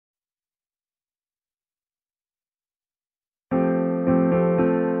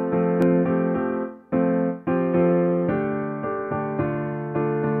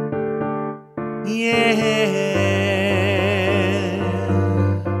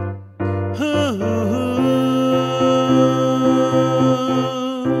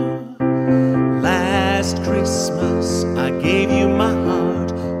Last Christmas I gave you my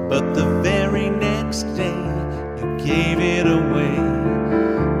heart, but the very next day you gave it away.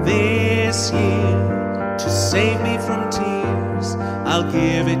 This year, to save me from tears, I'll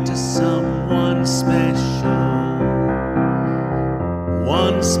give it to someone special.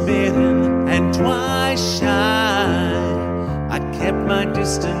 Once bitten and twice shy, I kept my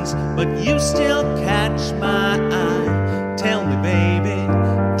distance, but you still catch my eye. Tell me, baby,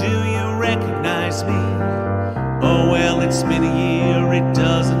 do you recognize me? Oh well, it's been a year, it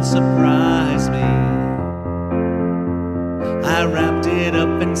doesn't surprise me. I wrapped it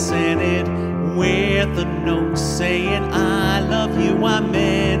up and sent it with a note saying I love you, I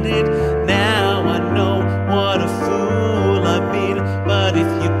meant it. Now I know what a fool I've been, but if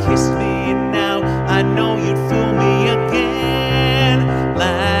you kissed me now, I know you'd fool me again.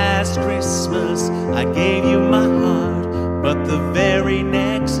 Last Christmas I gave you my heart, but the very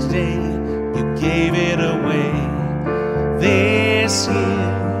next day you gave it away. This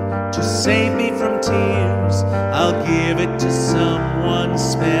year, to save me from tears, I'll give it to someone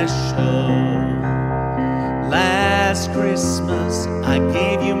special. Last Christmas I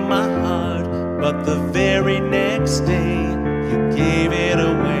gave you my heart, but the very next day you gave it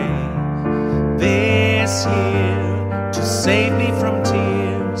away. This year, to save me from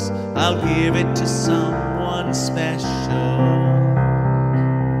tears, I'll give it to someone special.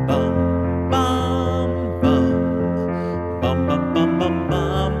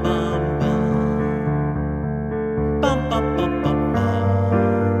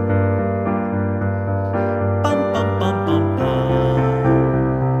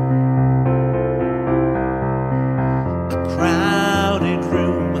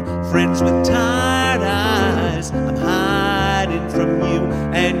 Friends with tired eyes, I'm hiding from you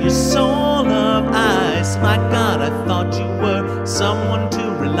and your soul of ice. My God, I thought you were someone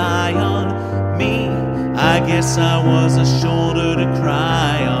to rely on. Me, I guess I was a shoulder to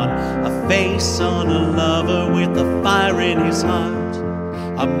cry on, a face on a lover with a fire in his heart,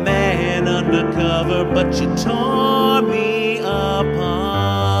 a man undercover, but you tore me apart.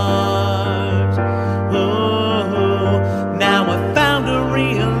 Oh, now I found a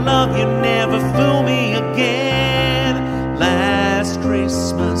real love, you never fool me again. Last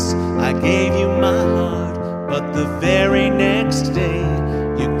Christmas I gave you my heart, but the very next day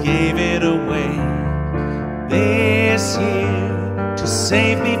you gave it away. This year, to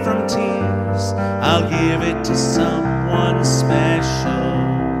save me from tears, I'll give it to someone special.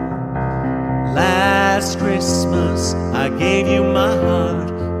 Last Christmas I gave you my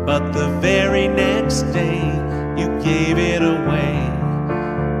heart, but the very next day you gave it away.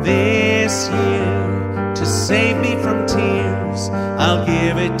 This year, to save me from tears, I'll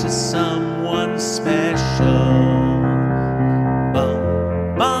give it to someone special. Bum,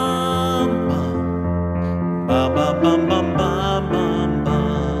 bum, bum. Bum, bum, bum, bum, bum, bum, bum.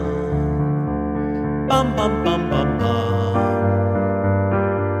 Bum, bum, bum, bum, bum.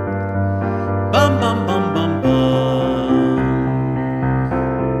 Bum, bum, bum, bum, bum.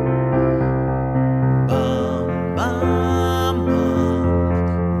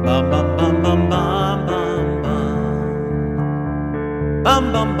 Bum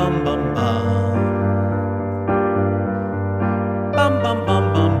bum bum bum bum.